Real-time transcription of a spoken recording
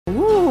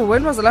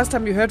when was the last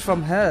time you heard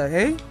from her,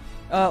 hey?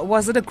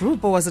 Was it a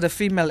group or was it a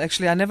female?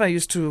 Actually, I never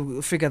used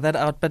to figure that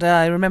out, but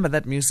I remember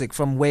that music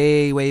from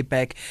way, way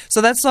back.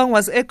 So that song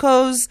was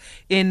Echoes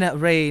in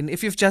Rain.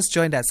 If you've just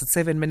joined us, it's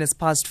 7 minutes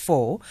past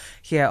 4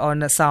 here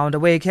on Sound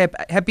Awake.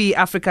 Happy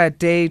Africa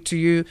Day to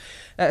you.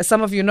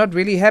 Some of you not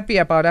really happy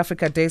about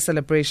Africa Day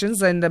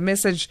celebrations, and a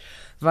message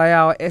via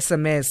our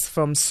SMS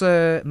from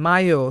Sir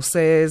Mayo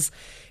says,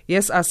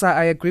 yes, Asa,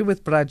 I agree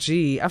with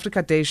Braji.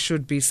 Africa Day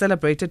should be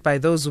celebrated by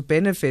those who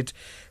benefit,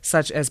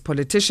 such as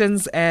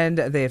politicians and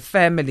their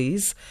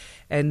families.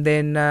 And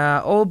then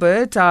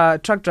Albert, our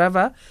truck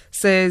driver,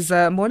 says,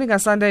 morning,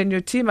 Asanda and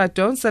your team, I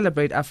don't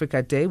celebrate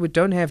Africa Day. We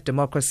don't have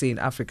democracy in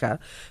Africa.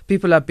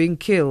 People are being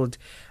killed,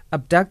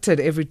 abducted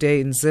every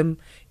day in Zim.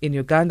 In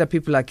Uganda,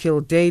 people are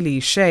killed daily.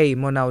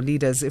 Shame on our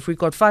leaders. If we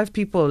got 5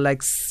 people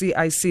like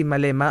CIC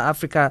Malema,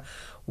 Africa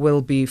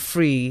will be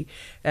free.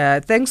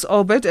 Thanks,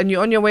 Albert. And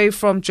you're on your way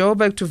from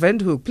Joburg to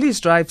Windhoek. Please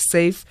drive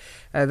safe.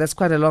 That's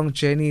quite a long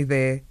journey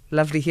there.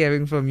 Lovely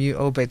hearing from you,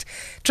 Albert.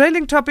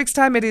 Trending topics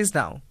time it is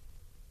now.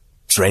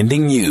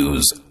 Trending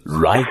news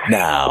right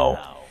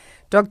now.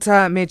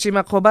 Dr. Metji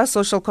Makgoba,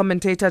 social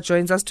commentator,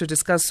 joins us to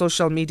discuss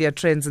social media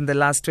trends in the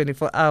last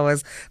 24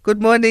 hours.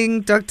 Good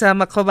morning, Dr.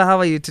 Makgoba. How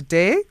are you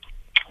today?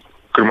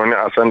 Good morning,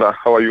 Asanda.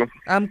 How are you?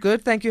 I'm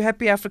good. Thank you.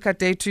 Happy Africa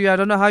Day to you. I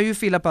don't know how you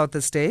feel about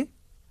this day.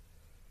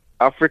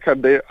 Africa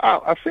Day,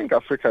 I think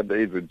Africa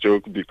Day is a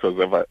joke because,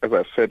 as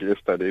I said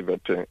yesterday,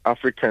 that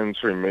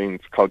Africans remain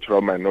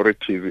cultural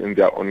minorities in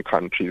their own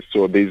countries.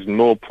 So there's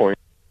no point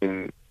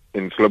in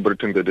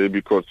celebrating the day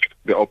because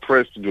the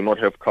oppressed do not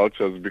have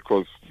cultures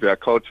because their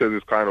cultures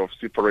is kind of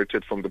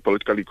separated from the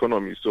political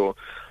economy. So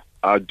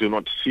I do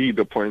not see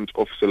the point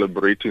of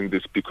celebrating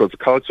this because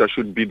culture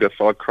should be the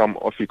fulcrum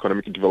of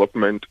economic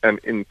development. And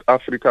in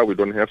Africa, we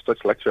don't have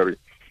such luxury.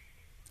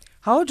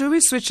 How do we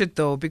switch it,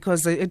 though?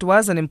 Because it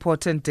was an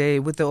important day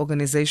with the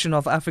Organization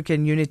of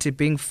African Unity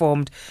being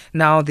formed,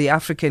 now the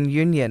African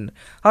Union.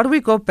 How do we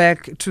go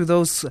back to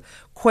those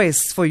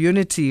quests for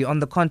unity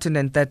on the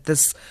continent that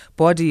this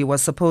body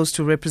was supposed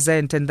to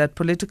represent and that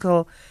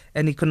political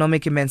and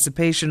economic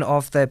emancipation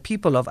of the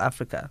people of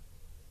Africa?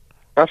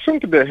 I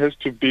think there has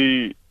to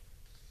be,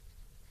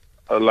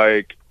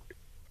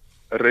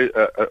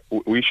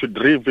 we should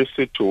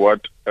revisit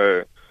what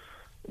Kwame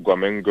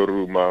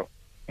Nkrumah,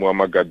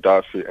 Muammar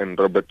Gaddafi and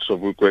Robert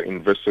Sobukwe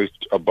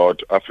envisaged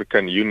about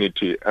African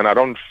unity. And I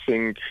don't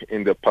think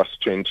in the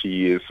past 20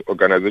 years,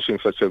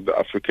 organizations such as the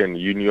African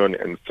Union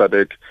and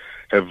SADC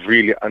have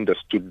really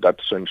understood that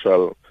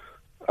central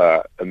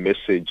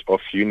message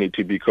of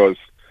unity because,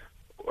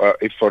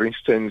 if, for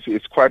instance,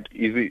 it's quite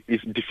easy,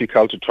 it's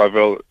difficult to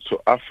travel to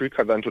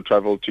Africa than to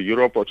travel to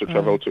Europe or to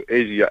travel to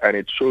Asia. And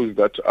it shows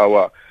that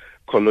our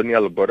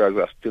colonial borders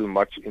are still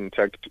much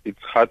intact.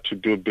 It's hard to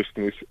do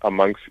business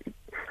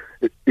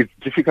it's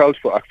difficult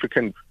for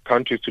African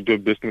countries to do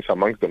business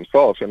amongst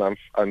themselves. And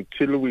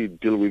until we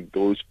deal with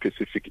those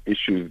specific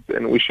issues,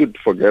 then we should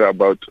forget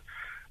about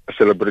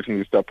celebrating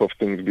this type of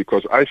things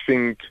because I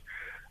think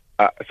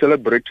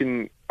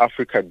celebrating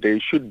Africa Day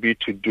should be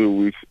to do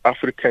with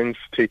Africans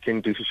taking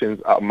decisions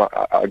about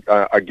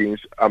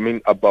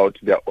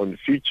their own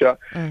future,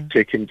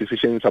 taking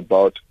decisions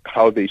about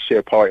how they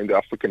share power in the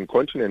African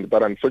continent.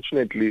 But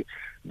unfortunately,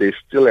 there's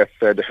still a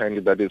third hand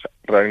that is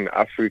running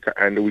Africa,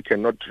 and we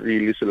cannot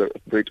really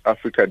celebrate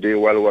Africa Day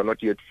while we're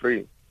not yet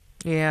free.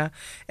 Yeah.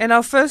 And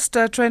our first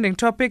trending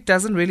topic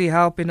doesn't really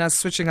help in us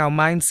switching our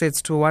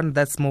mindsets to one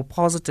that's more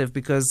positive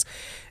because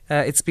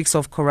it speaks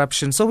of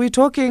corruption. So we're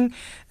talking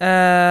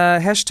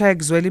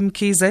hashtag Zweli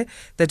Mkhize,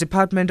 the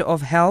Department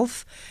of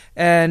Health,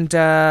 and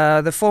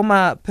the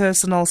former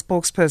personal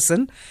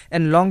spokesperson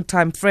and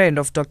longtime friend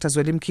of Dr.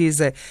 Zweli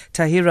Mkhize,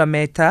 Tahira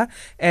Mehta,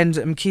 and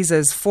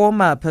Mkhize's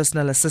former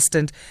personal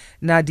assistant,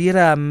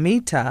 Nadira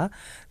Mita.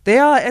 They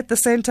are at the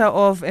center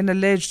of an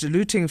alleged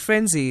looting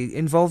frenzy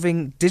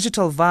involving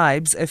Digital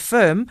Vibes, a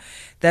firm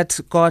that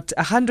got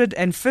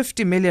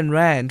 150 million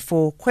rand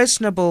for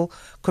questionable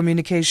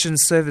communication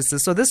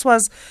services. So this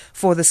was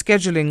for the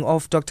scheduling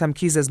of Dr.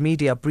 Mkhize's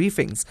media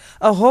briefings,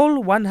 a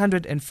whole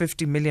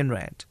 150 million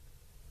rand.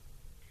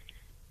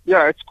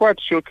 Yeah, it's quite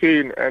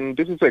shocking, and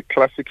this is a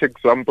classic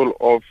example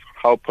of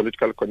how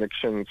political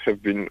connections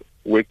have been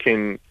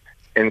working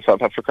in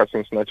South Africa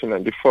since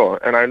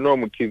 1994. And I know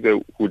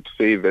Mkhize would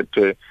say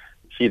that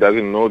he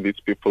doesn't know these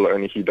people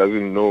and he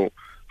doesn't know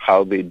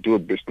how they do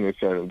business,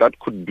 and that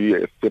could be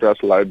a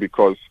serious lie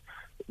because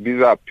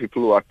these are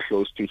people who are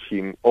close to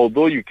him.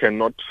 Although you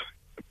cannot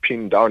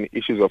pin down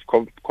issues of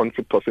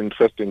conflict of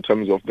interest in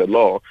terms of the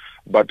law,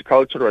 but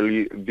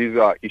culturally these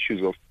are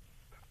issues of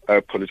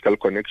political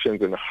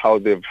connections and how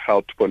they've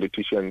helped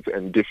politicians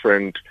and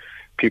different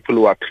people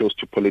who are close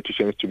to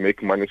politicians to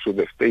make money through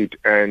the state.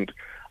 And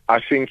I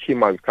think he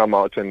must come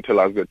out and tell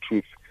us the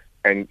truth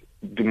and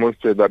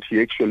demonstrate that he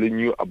actually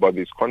knew about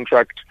this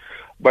contract.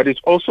 But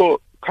it's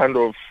also kind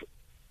of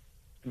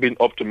been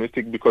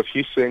optimistic because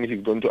he's saying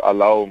he's going to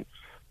allow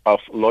a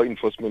law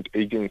enforcement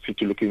agency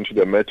to look into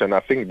the matter, and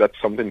I think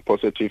that's something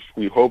positive.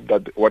 We hope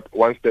that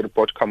once the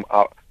report comes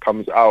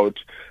comes out,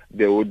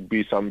 there would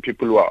be some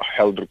people who are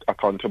held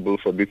accountable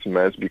for this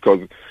mess,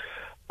 because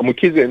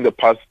Mukize in the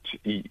past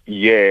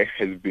year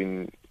has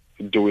been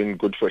doing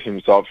good for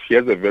himself. He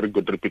has a very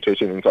good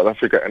reputation in South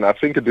Africa, and I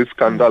think this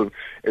scandal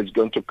is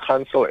going to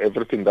cancel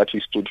everything that he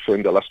stood for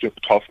in the last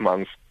 12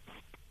 months.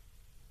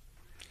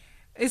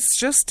 It's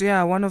just,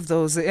 one of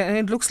those. And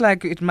it looks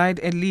like it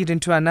might lead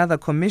into another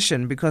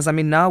commission, because,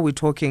 now we're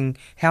talking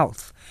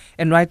health.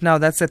 And right now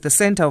that's at the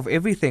center of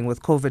everything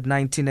with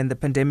COVID-19 and the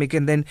pandemic.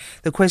 And then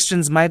the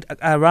questions might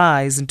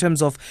arise in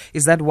terms of,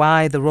 is that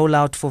why the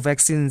rollout for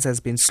vaccines has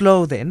been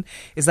slow then?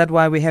 Is that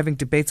why we're having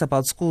debates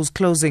about schools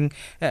closing,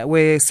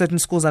 where certain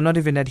schools are not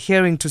even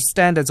adhering to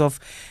standards of,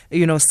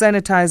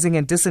 sanitizing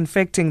and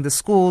disinfecting the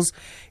schools?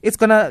 It's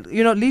going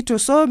to, lead to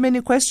so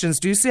many questions.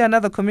 Do you see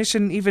another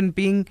commission even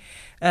being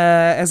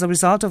as a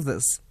result of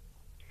this?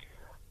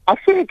 I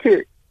think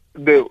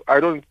I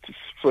don't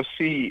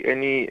foresee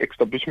any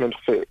establishment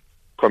of a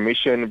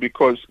commission,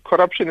 because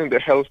corruption in the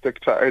health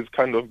sector has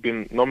kind of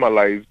been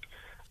normalized.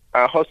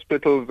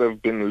 Hospitals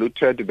have been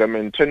looted. The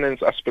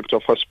maintenance aspect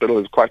of hospital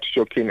is quite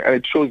shocking, and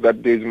it shows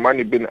that there's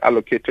money being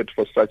allocated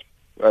for such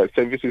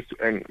services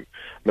and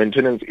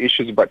maintenance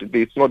issues, but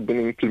it's not been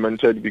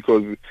implemented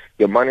because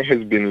the money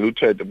has been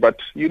looted. But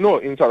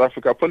in South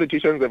Africa,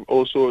 politicians have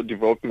also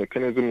developed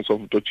mechanisms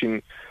of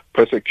dodging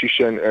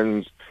persecution,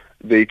 and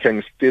they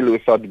can steal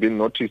without being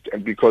noticed,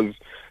 and because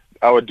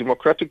our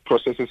democratic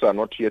processes are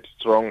not yet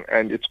strong,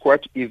 and it's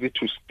quite easy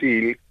to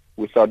steal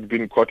without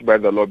being caught by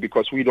the law,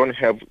 because we don't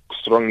have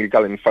strong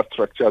legal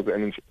infrastructures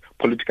and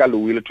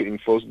political will to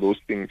enforce those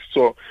things.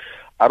 So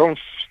I don't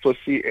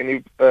foresee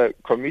any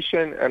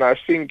commission, and I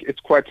think it's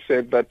quite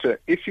sad that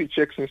if you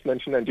check since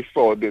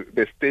 1994,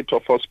 the state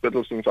of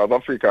hospitals in South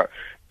Africa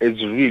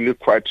is really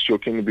quite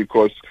shocking,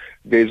 because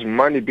there's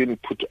money being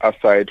put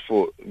aside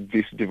for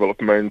these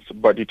developments,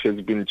 but it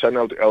has been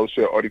channeled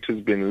elsewhere, or it has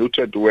been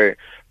looted where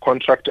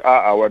contracts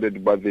are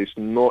awarded, but there's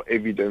no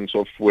evidence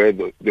of where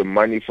the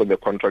money for the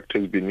contract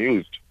has been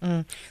used.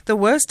 The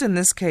worst in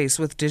this case,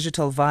 with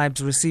Digital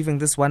Vibes receiving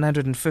this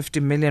 150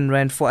 million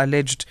rand for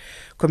alleged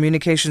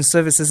communication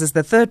services, is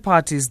the third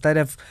parties that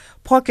have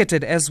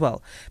pocketed as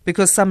well,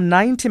 because some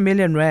 90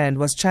 million rand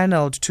was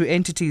channeled to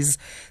entities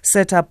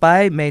set up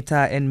by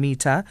Meta and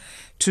Meta,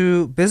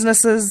 to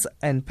businesses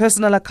and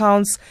personal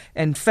accounts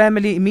and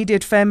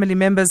immediate family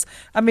members.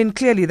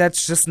 Clearly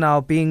that's just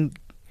now being,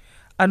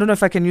 I don't know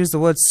if I can use the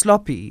word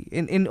sloppy,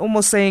 in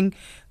almost saying,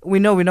 we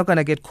know we're not going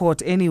to get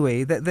caught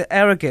anyway. The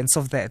arrogance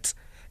of that.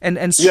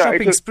 And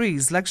shopping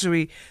sprees,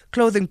 luxury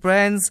clothing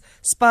brands,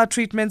 spa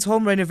treatments,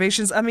 home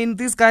renovations.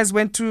 These guys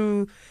went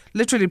to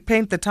literally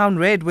paint the town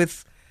red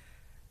with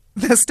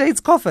the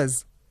state's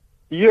coffers.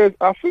 Yes,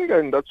 I think,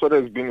 and that's what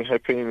has been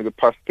happening in the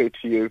past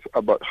 30 years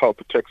about how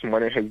the tax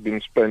money has been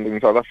spent in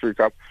South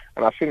Africa.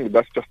 And I think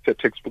that's just a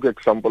textbook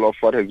example of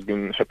what has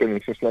been happening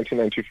since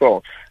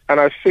 1994. And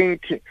I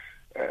think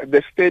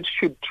the state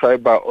should try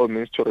by all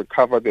means to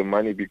recover the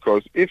money,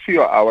 because if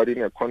you are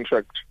awarding a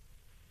contract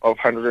of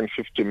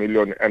 150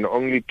 million and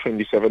only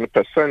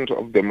 27%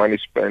 of the money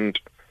spent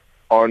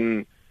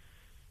on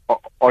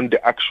the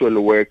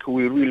actual work,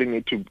 we really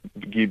need to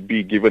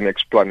be given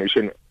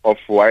explanation of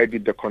why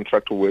did the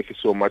contract worth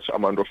so much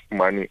amount of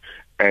money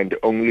and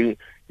only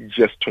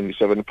just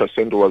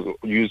 27% was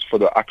used for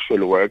the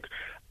actual work.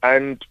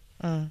 And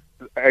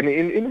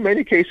in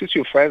many cases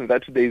you find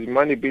that there is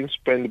money being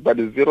spent, but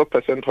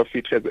 0% of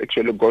it has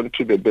actually gone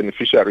to the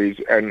beneficiaries.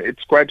 And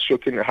it's quite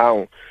shocking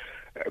how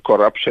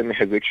corruption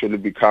has actually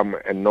become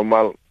a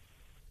normal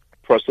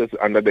process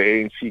under the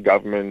ANC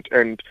government.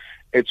 And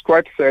it's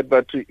quite sad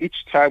that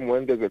each time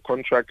when there's a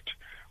contract,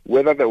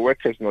 whether the work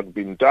has not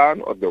been done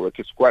or the work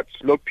is quite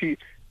sloppy,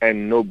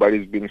 and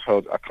nobody's been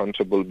held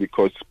accountable,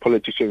 because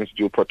politicians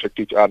do protect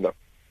each other.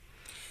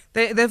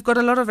 They've got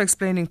a lot of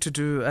explaining to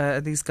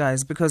do, these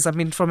guys, because,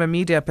 from a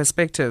media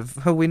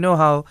perspective, we know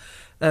how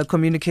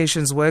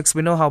communications works.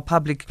 We know how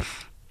public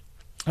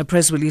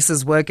press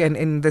releases work, and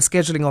in the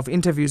scheduling of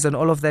interviews and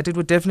all of that. It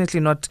would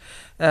definitely not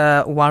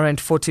warrant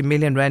 40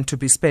 million rand to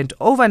be spent.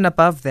 Over and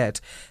above that,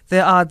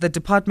 there are the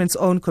department's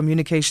own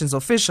communications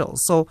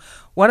officials. So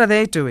what are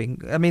they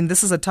doing?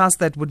 This is a task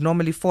that would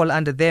normally fall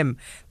under them.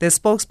 There's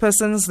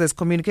spokespersons, there's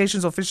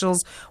communications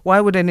officials. Why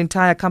would an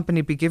entire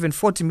company be given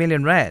 40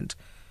 million rand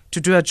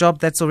to do a job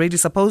that's already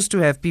supposed to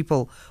have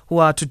people who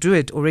are to do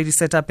it already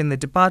set up in the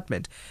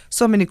department?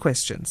 So many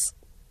questions.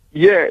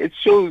 Yeah, it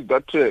shows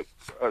that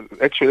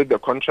actually the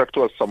contract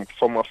was some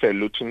form of a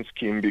looting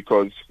scheme,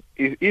 because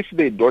if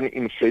they don't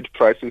inflate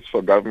prices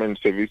for government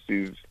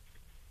services,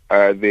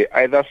 they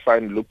either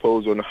find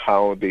loopholes on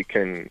how they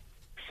can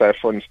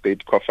siphon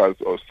state coffers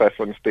or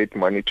siphon state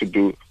money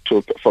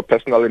for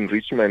personal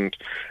enrichment.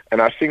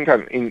 And I think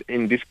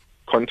in this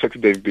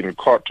context they've been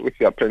caught with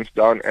their pants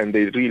down, and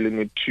they really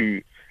need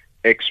to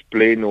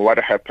explain what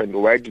happened.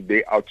 Why did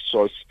they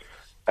outsource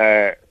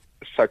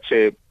such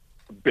a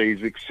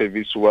basic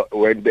service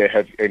when they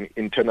have an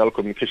internal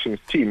communications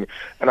team.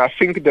 And I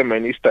think the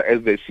minister,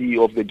 as the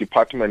CEO of the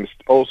department,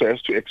 also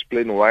has to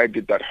explain why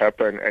did that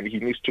happen, and he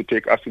needs to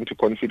take us into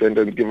confidence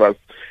and give us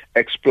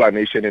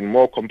explanation and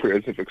more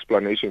comprehensive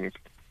explanations.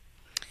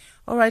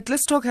 All right,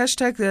 let's talk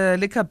hashtag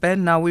liquor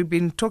ban now. We've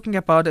been talking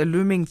about a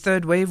looming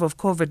third wave of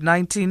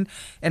COVID-19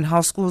 and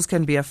how schools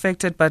can be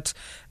affected, but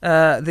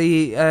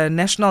the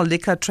National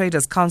Liquor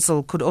Traders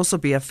Council could also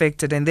be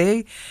affected, and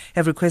they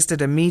have requested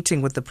a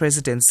meeting with the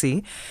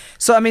presidency.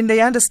 So, I mean,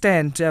 they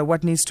understand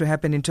what needs to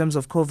happen in terms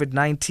of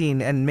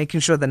COVID-19 and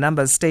making sure the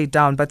numbers stay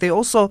down, but they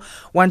also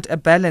want a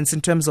balance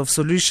in terms of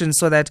solutions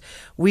so that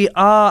we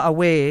are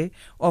aware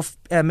of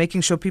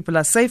making sure people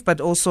are safe, but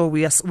also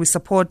we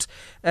support,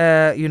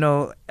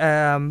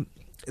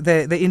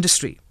 the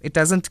industry. It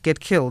doesn't get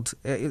killed,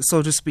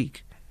 so to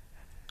speak.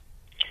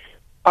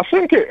 I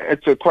think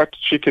it's a quite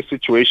tricky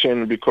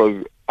situation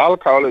because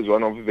alcohol is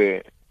one of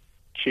the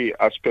key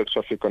aspects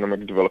of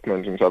economic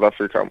development in South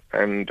Africa,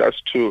 and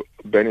just to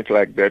ban it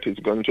like that is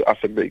going to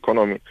affect the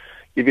economy,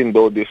 even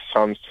though this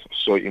sounds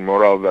so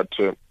immoral that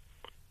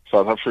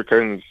South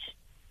Africans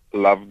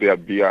love their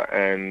beer,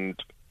 and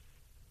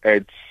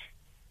it's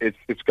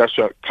just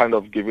kind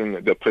of giving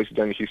the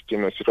president his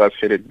team a serious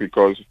headache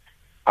because,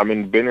 I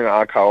mean, banning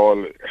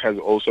alcohol has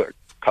also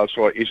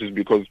cultural issues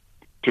because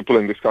people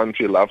in this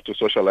country love to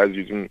socialize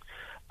using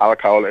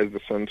alcohol as the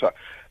center.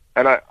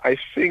 And I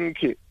think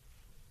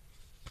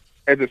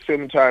at the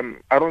same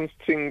time, I don't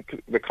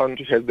think the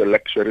country has the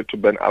luxury to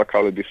ban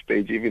alcohol at this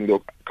stage, even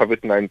though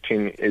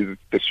COVID-19 is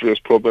the serious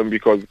problem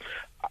because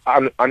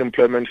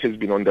unemployment has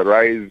been on the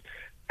rise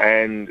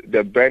and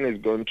the ban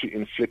is going to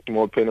inflict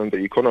more pain on the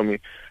economy.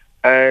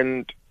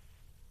 And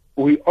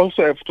we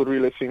also have to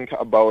really think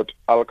about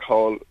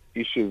alcohol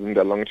issues in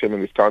the long term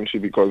in this country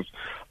because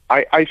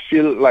I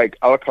feel like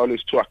alcohol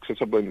is too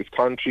accessible in this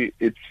country.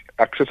 It's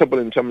accessible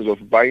in terms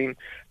of buying,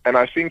 and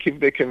I think if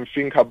they can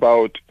think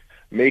about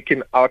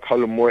making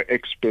alcohol more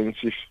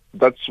expensive,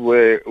 that's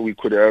where we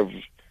could have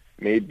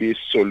maybe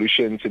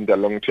solutions in the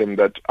long term,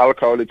 that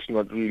alcohol is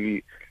not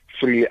really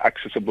freely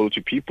accessible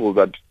to people,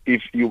 that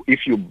if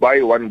you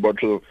buy one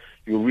bottle,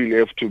 you really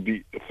have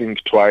to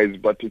think twice,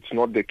 but it's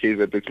not the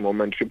case at this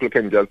moment. People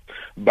can just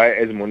buy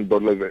as many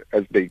bottles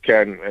as they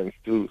can and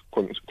still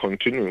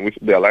continue with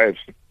their lives.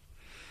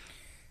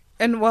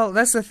 And well,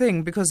 that's the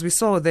thing, because we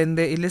saw then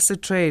the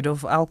illicit trade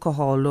of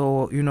alcohol,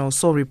 or,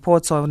 saw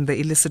reports on the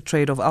illicit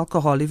trade of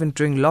alcohol even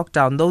during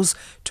lockdown. Those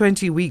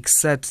 20 weeks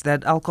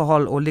that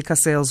alcohol or liquor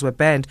sales were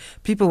banned,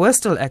 people were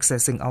still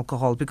accessing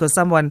alcohol because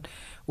someone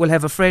will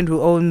have a friend who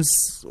owns,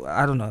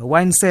 a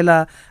wine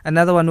cellar,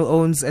 another one who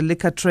owns a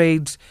liquor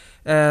trade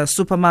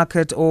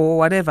supermarket or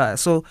whatever.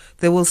 So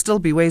there will still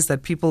be ways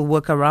that people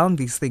work around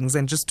these things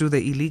and just do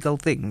the illegal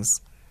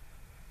things.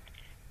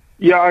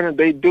 Yeah, and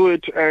they do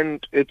it,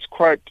 and it's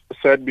quite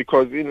sad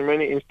because in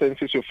many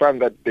instances you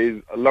find that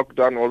there's a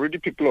lockdown already,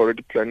 people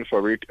already plan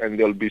for it, and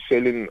they'll be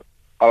selling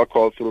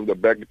alcohol through the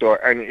back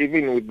door. And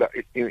even with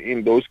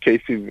in those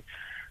cases,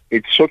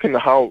 it's shocking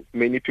how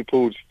many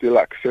people would still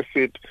access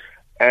it.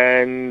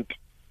 And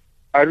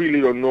I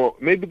really don't know.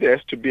 Maybe there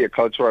has to be a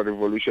cultural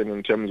revolution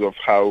in terms of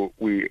how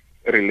we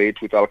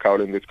relate with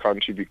alcohol in this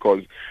country,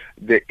 because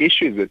the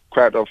issue is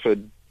quite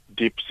often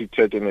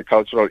deep-seated in the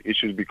cultural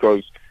issues,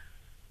 because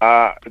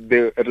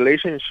the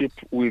relationship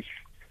with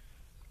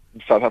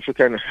South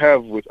Africans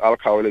have with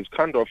alcohol is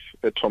kind of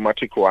a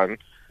traumatic one,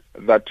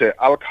 that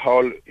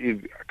alcohol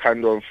is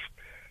kind of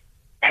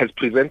has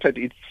presented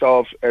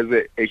itself as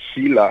a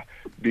healer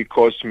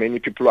because many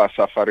people are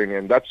suffering,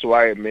 and that's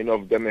why many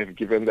of them have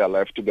given their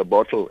life to the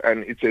bottle.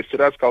 And it's a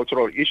serious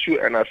cultural issue,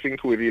 and I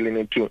think we really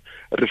need to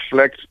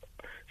reflect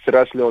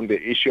seriously on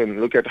the issue and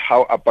look at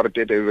how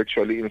apartheid has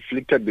actually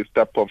inflicted this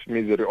type of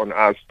misery on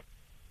us.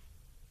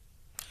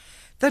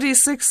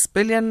 36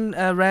 billion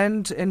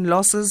rand in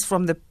losses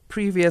from the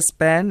previous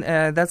ban.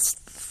 That's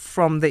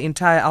from the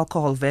entire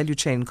alcohol value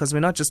chain, because we're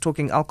not just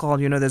talking alcohol.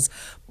 There's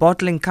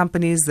bottling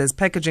companies, there's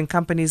packaging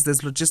companies,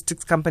 there's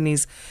logistics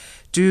companies.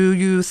 Do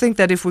you think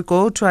that if we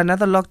go to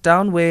another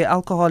lockdown where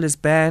alcohol is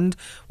banned,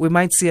 we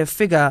might see a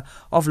figure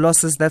of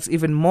losses that's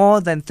even more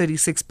than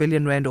 36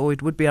 billion rand, or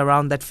it would be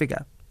around that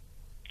figure?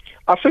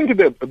 I think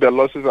the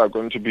losses are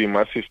going to be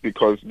massive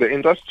because the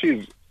industry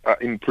is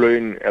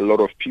employing a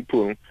lot of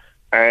people.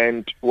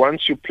 And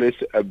once you place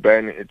a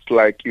ban, it's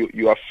like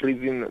you are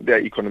freezing their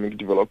economic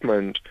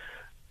development.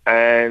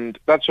 And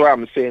that's why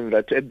I'm saying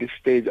that at this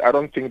stage, I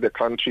don't think the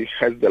country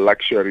has the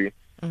luxury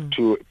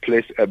to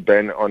place a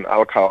ban on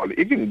alcohol,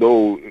 even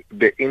though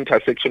the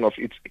intersection of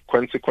its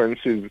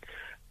consequences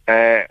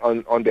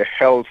on the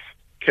health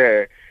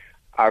care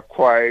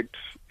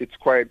it's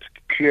quite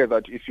clear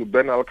that if you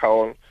ban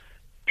alcohol,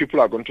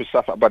 people are going to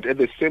suffer. But at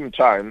the same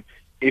time,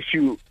 if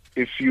you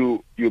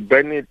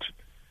ban it,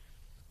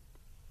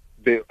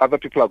 the other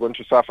people are going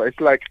to suffer.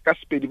 It's like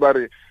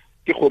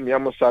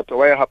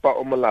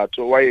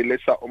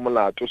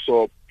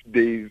so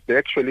they're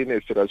actually in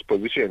a serious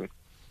position.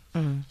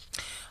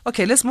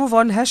 Okay, let's move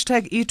on.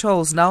 Hashtag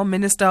e-tolls now.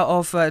 Minister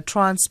of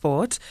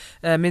Transport,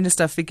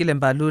 Minister Fikile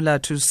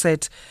Mbalula, to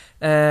set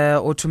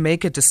or to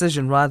make a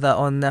decision rather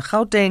on the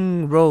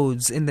Gauteng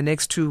roads in the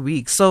next 2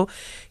 weeks. So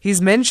he's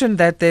mentioned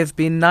that there have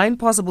been 9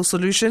 possible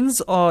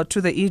solutions or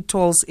to the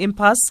e-tolls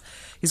impasse.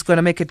 He's going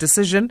to make a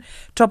decision.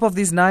 Top of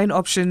these 9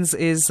 options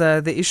is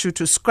the issue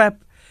to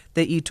scrap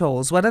the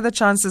e-tolls. What are the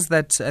chances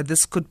that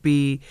this could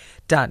be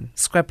done,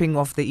 scrapping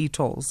of the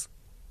e-tolls?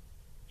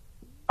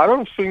 I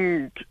don't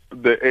think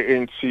the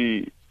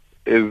ANC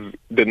is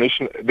the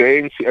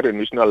ANC at a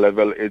national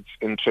level is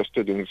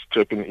interested in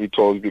scrapping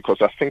e-tolls, because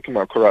I think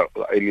Makgoba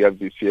earlier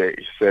this year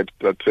said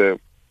that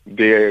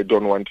they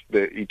don't want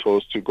the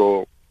e-tolls to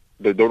go.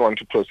 They don't want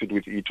to proceed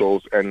with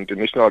e-tolls, and the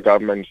national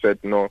government said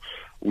no,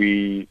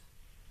 we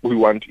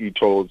want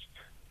e-tolls.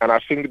 And I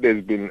think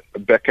there's been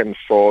back and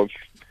forth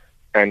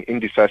and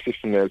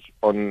indecisiveness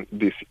on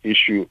this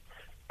issue,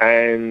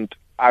 and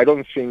I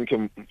don't think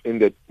in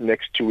the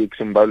next 2 weeks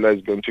Mbalula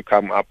is going to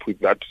come up with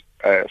that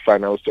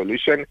final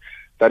solution.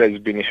 That has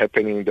been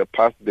happening in the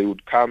past. They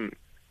would come,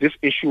 this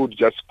issue would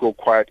just go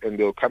quiet, and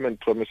they'll come and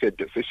promise a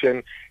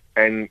decision,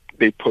 and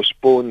they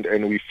postponed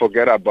and we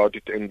forget about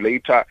it, and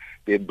later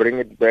they bring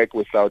it back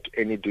without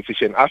any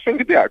decision. I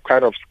think they are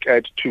kind of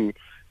scared to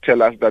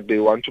tell us that they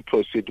want to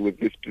proceed with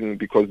this thing,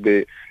 because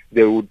they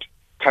would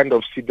kind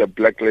of see the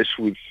backlash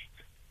with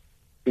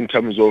in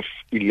terms of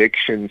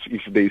elections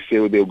if they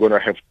say they're going to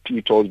have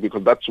e-tolls,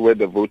 because that's where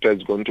the voter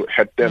is going to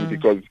hurt them,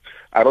 because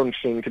I don't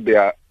think they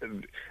are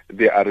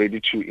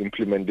ready to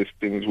implement these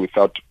things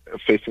without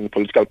facing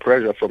political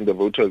pressure from the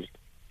voters.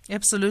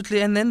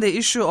 Absolutely. And then the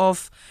issue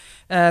of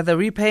the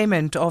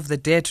repayment of the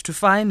debt to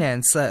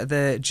finance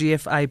the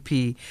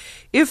GFIP.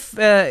 If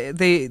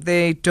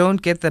they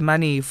don't get the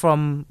money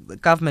from the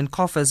government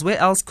coffers, where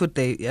else could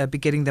they be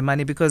getting the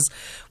money? Because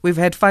we've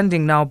had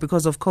funding now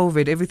because of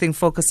COVID, everything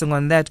focusing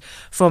on that,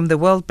 from the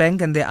World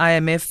Bank and the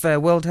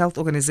IMF, World Health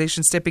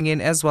Organization stepping in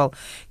as well.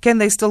 Can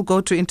they still go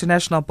to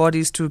international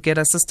bodies to get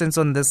assistance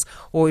on this,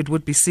 or it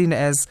would be seen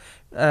as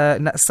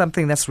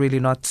something that's really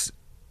not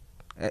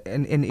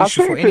an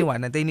issue for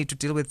anyone and they need to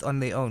deal with on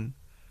their own?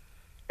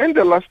 In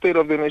the last State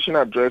of the Nation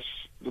address,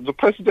 the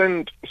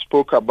President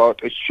spoke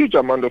about a huge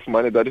amount of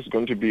money that is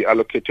going to be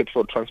allocated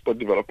for transport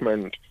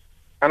development.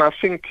 And I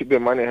think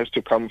the money has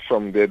to come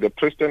from there. The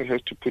President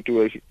has to put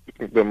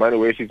the money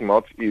where his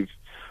mouth is.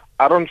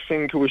 I don't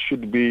think we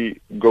should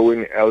be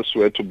going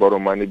elsewhere to borrow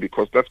money,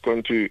 because that's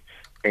going to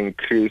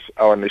increase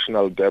our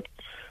national debt.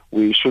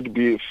 We should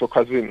be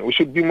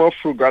more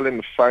frugal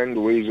and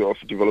find ways of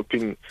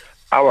developing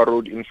our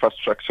road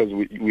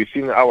infrastructures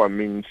within our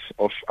means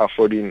of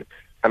affording.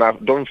 And I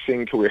don't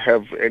think we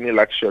have any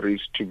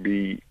luxuries to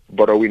be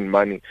borrowing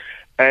money.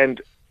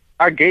 And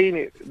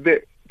again,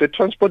 the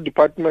transport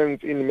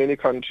department in many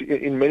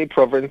countries, in many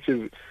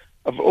provinces,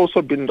 have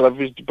also been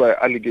ravaged by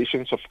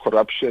allegations of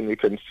corruption. You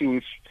can see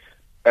with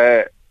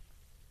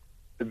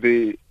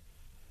the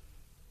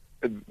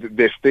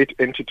state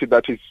entity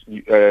that is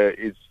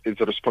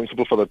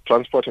responsible for the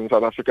transport in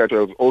South Africa. It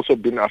has also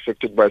been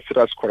affected by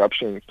serious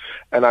corruption.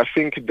 And I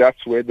think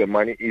that's where the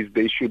money is.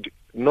 They should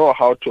know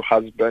how to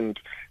husband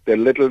the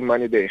little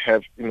money they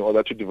have in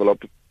order to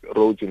develop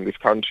roads in this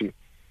country.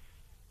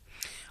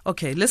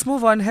 Okay, let's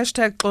move on.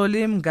 Hashtag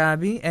Xolim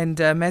Gabi and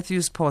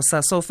Matthews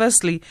Posa. So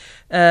firstly,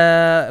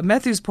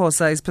 Matthews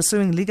Posa is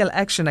pursuing legal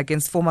action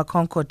against former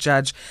Concord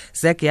judge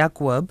Zach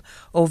Yacob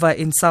over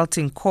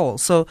insulting call.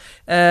 So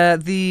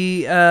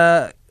he's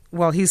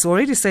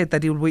already said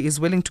that he is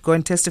willing to go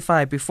and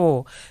testify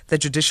before the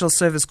Judicial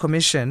Service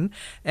Commission.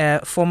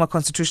 Former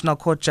Constitutional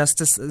Court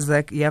Justice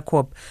Zach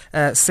Yacob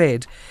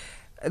said.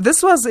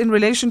 This was in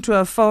relation to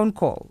a phone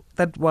call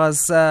that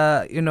was,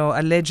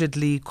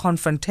 allegedly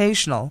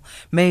confrontational,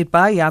 made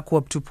by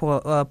Yacob to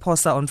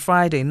Posa on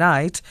Friday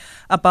night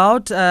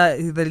about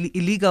the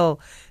illegal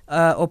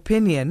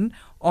opinion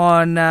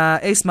on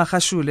Ace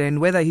Magashule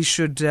and whether he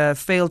should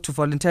fail to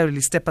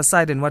voluntarily step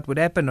aside and what would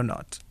happen or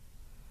not.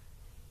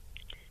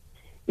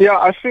 Yeah,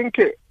 I think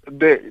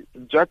the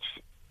judge's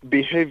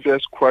behavior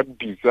is quite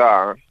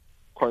bizarre,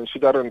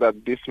 considering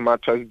that this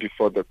matters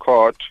before the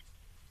court,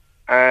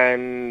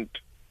 and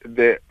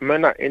the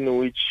manner in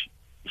which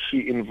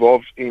he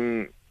involved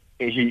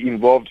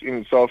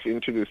himself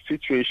into the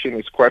situation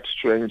is quite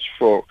strange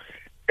for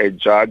a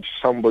judge.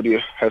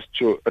 Somebody has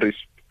to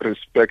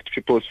respect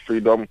people's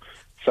freedom.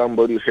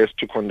 Somebody has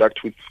to conduct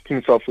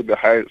himself with the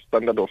high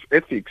standard of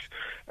ethics.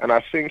 And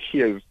I think he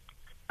has,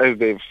 as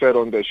they've said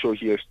on the show,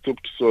 he has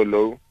stooped so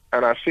low.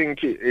 And I think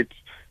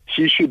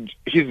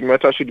his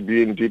matter should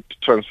be indeed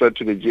transferred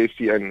to the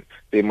JC, and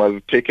they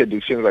must take a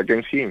decision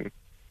against him.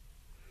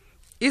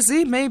 Is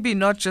he maybe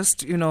not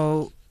just,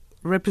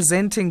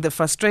 representing the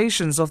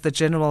frustrations of the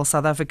general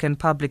South African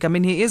public. I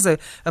mean, he is a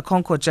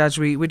Concord judge.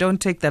 We don't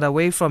take that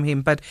away from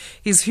him, but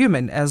he's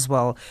human as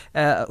well.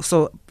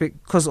 So,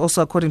 because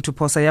also according to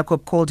Posa,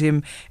 Jacob called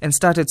him and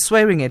started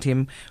swearing at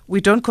him.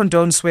 We don't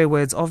condone swear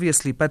words,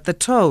 obviously, but the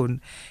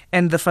tone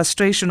and the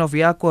frustration of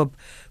Jacob,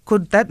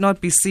 could that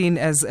not be seen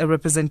as a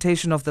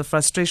representation of the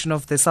frustration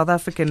of the South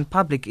African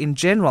public in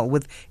general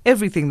with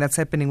everything that's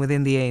happening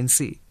within the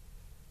ANC?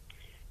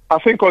 I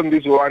think on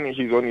this one,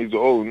 he's on his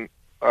own.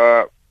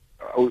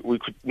 We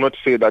could not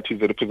say that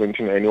he's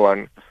representing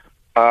anyone.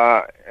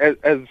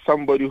 As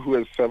somebody who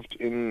has served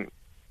in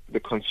the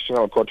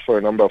Constitutional Court for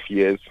a number of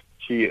years,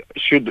 he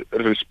should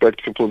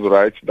respect people's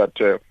rights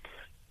that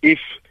if,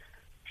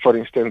 for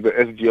instance, the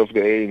SD of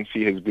the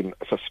ANC has been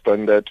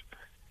suspended,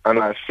 and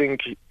I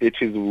think it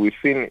is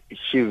within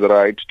his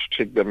right to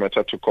take the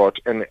matter to court,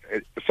 and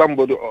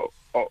somebody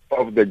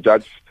of the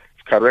judge's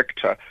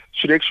character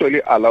should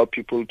actually allow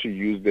people to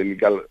use the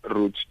legal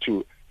routes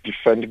to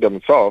defend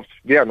themselves.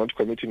 They are not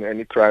committing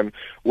any crime.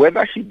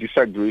 Whether he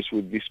disagrees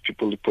with these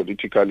people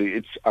politically,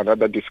 it's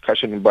another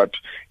discussion, but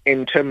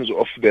in terms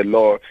of the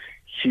law,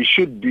 he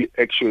should be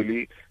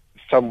actually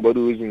somebody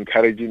who is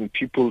encouraging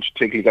people to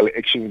take legal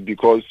action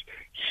because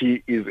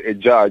he is a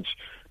judge,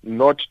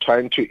 not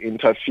trying to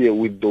interfere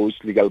with those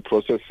legal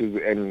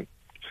processes and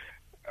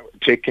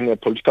taking a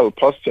political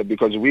posture,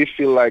 because we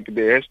feel like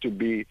there has to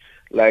be,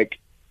 like,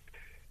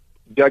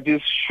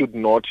 judges should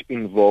not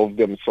involve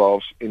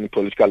themselves in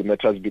political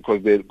matters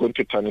because they're going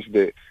to tarnish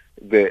the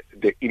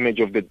image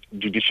of the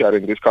judiciary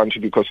in this country,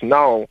 because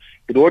now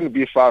it won't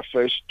be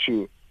far-fetched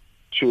to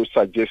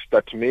suggest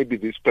that maybe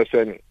this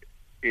person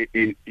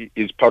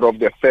is part of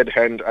the third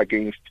hand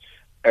against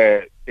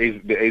the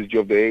SG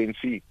of the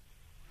ANC.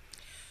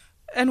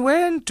 And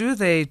when do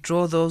they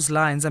draw those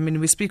lines? I mean,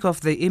 we speak of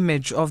the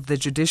image of the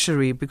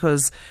judiciary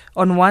because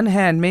on one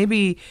hand,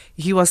 maybe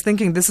he was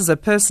thinking this is a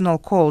personal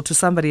call to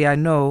somebody I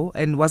know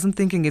and wasn't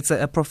thinking it's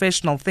a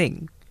professional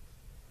thing.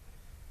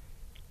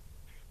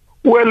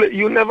 Well,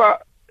 you never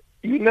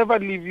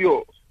leave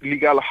your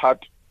legal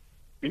heart.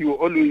 You're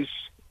always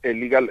a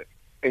legal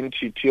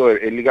entity or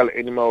a legal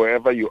animal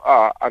wherever you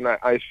are. And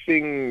I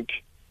think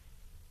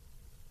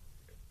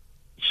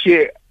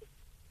here,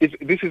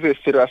 this is a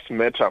serious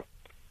matter.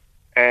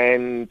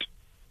 And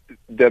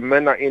the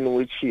manner in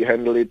which he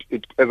handled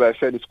it, as I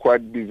said, is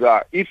quite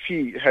bizarre. If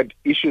he had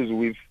issues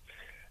with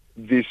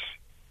the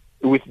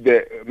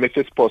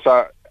Mrs.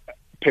 Posa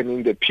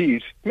penning the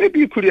piece,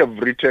 maybe he could have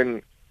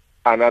written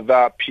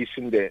another piece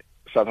in the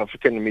South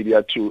African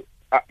media to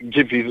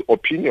give his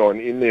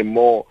opinion in a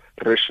more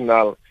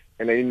rational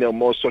and in a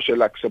more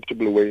socially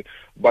acceptable way.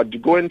 But to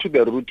go into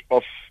the route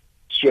of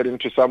swearing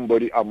to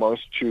somebody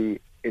amounts to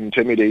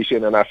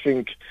intimidation, and I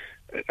think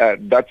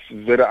that's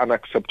very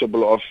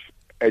unacceptable of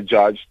a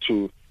judge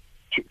to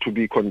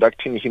be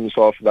conducting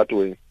himself that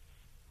way.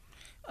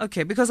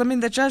 Okay, because I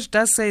mean the judge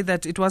does say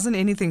that it wasn't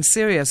anything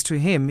serious to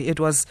him. It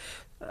was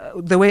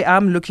the way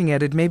I'm looking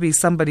at it, maybe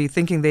somebody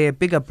thinking they're a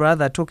bigger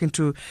brother talking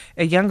to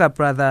a younger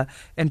brother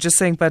and just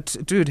saying, but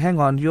dude, hang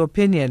on, your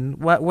opinion,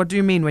 what do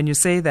you mean when you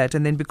say that?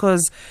 And then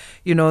because,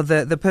 you know,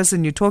 the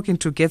person you're talking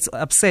to gets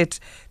upset,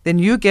 then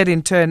you get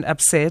in turn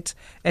upset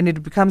and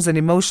it becomes an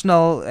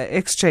emotional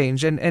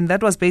exchange. And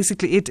that was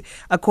basically it,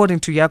 according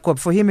to Jacob.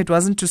 For him, it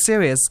wasn't too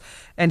serious.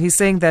 And he's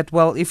saying that,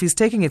 well, if he's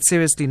taking it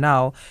seriously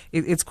now,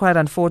 it's quite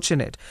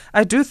unfortunate.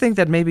 I do think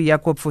that maybe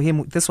Jacob, for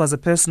him, this was a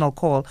personal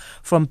call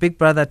from big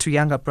brother to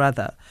younger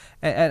brother.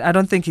 And I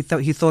don't think he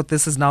thought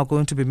this is now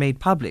going to be made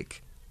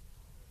public.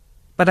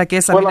 But I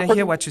guess, I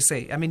hear what you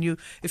say. I mean,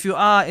 if you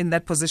are in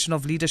that position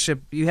of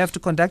leadership, you have to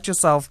conduct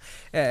yourself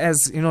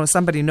as, you know,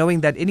 somebody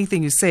knowing that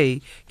anything you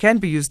say can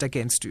be used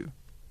against you.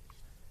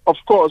 Of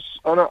course.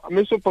 And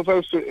Mr.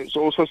 Professor is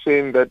also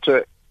saying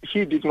that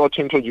he did not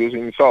introduce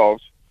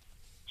himself.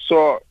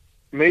 So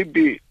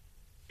maybe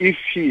if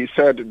he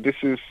said, this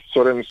is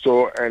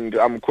so-and-so, and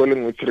I'm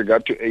calling with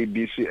regard to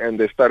ABC, and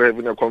they start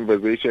having a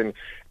conversation,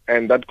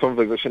 and that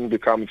conversation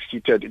becomes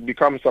heated, it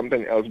becomes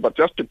something else. But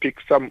just to pick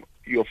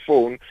your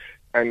phone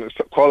and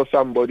call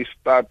somebody,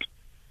 start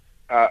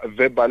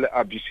verbally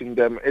abusing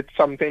them, it's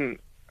something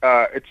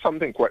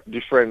quite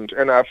different.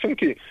 And I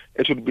think it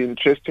would be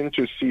interesting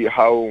to see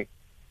how,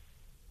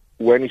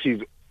 when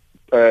he's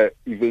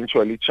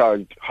eventually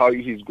charged, how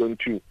he's going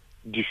to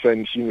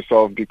defend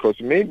himself, because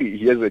maybe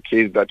he has a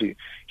case that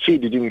he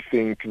didn't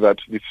think that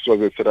this was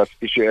a serious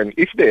issue, and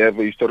if they have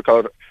a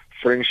historical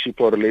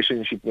friendship or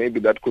relationship, maybe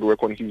that could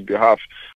work on his behalf.